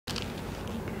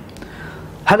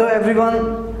Hello everyone,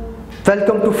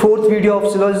 welcome to fourth video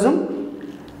of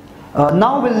Syllogism.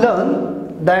 Now we'll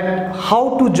learn that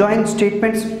how to join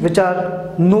statements which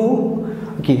are no.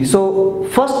 Okay, so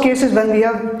first case is when we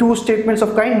have two statements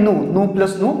of kind no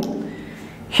plus no.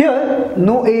 Here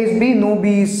no A is B, no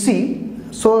B is C.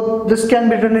 So this can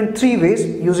be written in three ways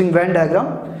using Venn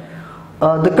diagram.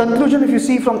 The conclusion, if you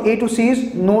see from A to C,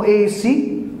 is no A is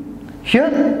C.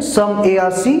 Here some A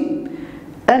are C,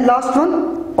 and last one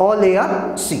all A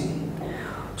are C.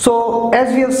 So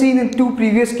as we have seen in two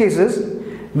previous cases,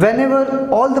 whenever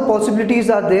all the possibilities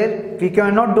are there, we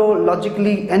cannot draw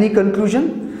logically any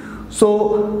conclusion.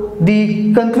 So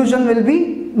the conclusion will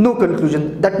be no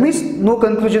conclusion. That means no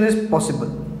conclusion is possible.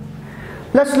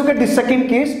 Let's look at the second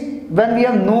case when we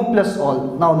have no plus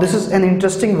all. Now this is an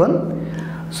interesting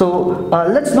one. So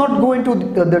let's not go into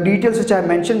the details which I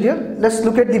mentioned here. Let's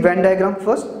look at the Venn diagram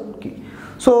first. Okay.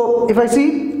 So if we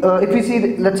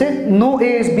see, let's say no A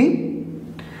is B,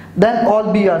 then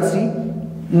all B are C.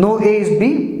 No A is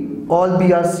B, all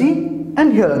B are C,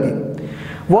 and here again.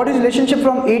 What is relationship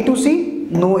from A to C?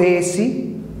 No A is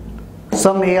C,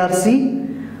 some A are C,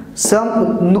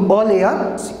 all A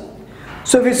are C.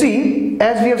 So if you see,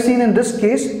 as we have seen in this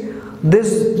case, there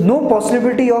is no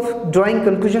possibility of drawing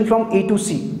conclusion from A to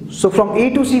C. So from A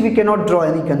to C we cannot draw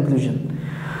any conclusion.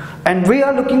 And we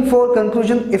are looking for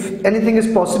conclusion if anything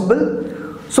is possible.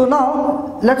 So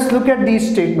now let's look at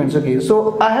these statements. Okay,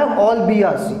 so I have all B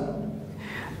are C.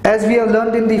 As we have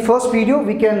learned in the first video,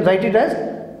 we can write it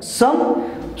as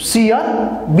some C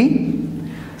are B.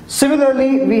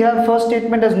 Similarly, we have first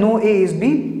statement as no A is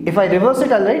B. If I reverse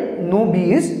it, I'll write no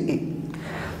B is A.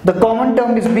 The common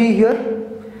term is B here.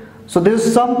 So this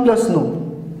is sum plus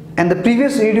no. And the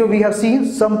previous video we have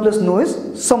seen sum plus no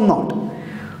is sum not.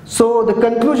 So the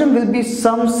conclusion will be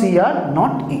sum C are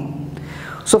not A.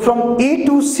 So from A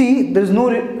to C there is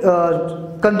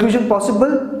no conclusion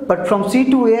possible, but from C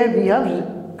to A we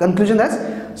have conclusion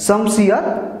as sum C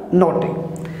are not A.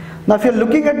 Now if you are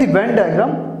looking at the Venn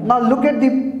diagram, now look at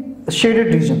the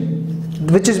shaded region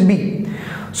which is B.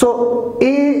 So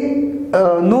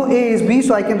no A is B,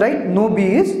 so I can write no B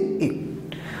is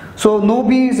A. So no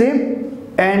B is A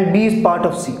and B is part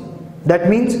of C. That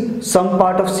means some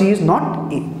part of C is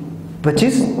not A, which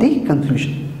is the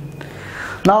conclusion.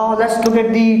 Now let's look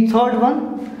at the third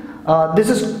one. This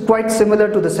is quite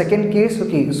similar to the second case.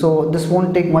 Okay, so this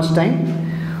won't take much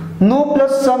time. No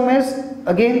plus sum is,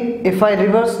 again, if I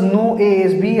reverse no A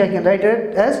is B, I can write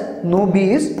it as no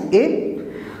B is A.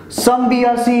 Some B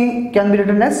are C can be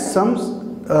written as some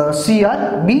C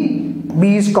are B.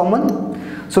 B is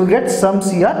common, so we get some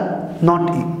C are not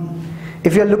A.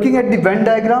 If you are looking at the Venn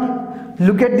diagram,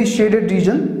 look at the shaded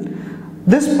region.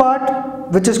 This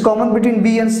part which is common between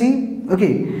B and C,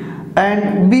 okay,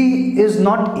 and B is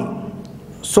not A.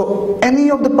 So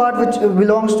any of the part which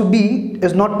belongs to B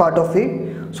is not part of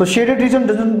A. So shaded region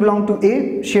doesn't belong to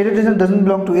A, shaded region doesn't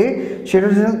belong to A,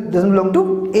 shaded region doesn't belong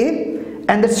to A,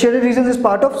 and the shaded region is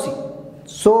part of C.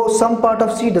 So some part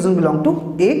of C doesn't belong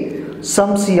to A,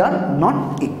 some C are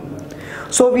not A.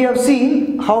 So we have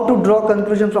seen how to draw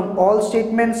conclusion from all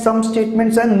statements, some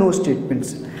statements and no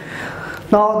statements.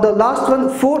 Now the last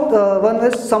one, fourth one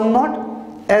is sum not.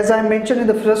 As I mentioned in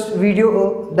the first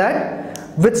video that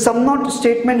with sum not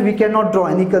statement we cannot draw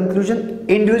any conclusion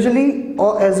individually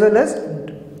or as well as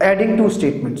adding two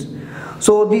statements.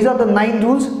 So these are the 9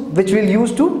 rules which we'll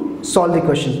use to solve the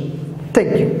question.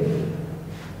 Thank you.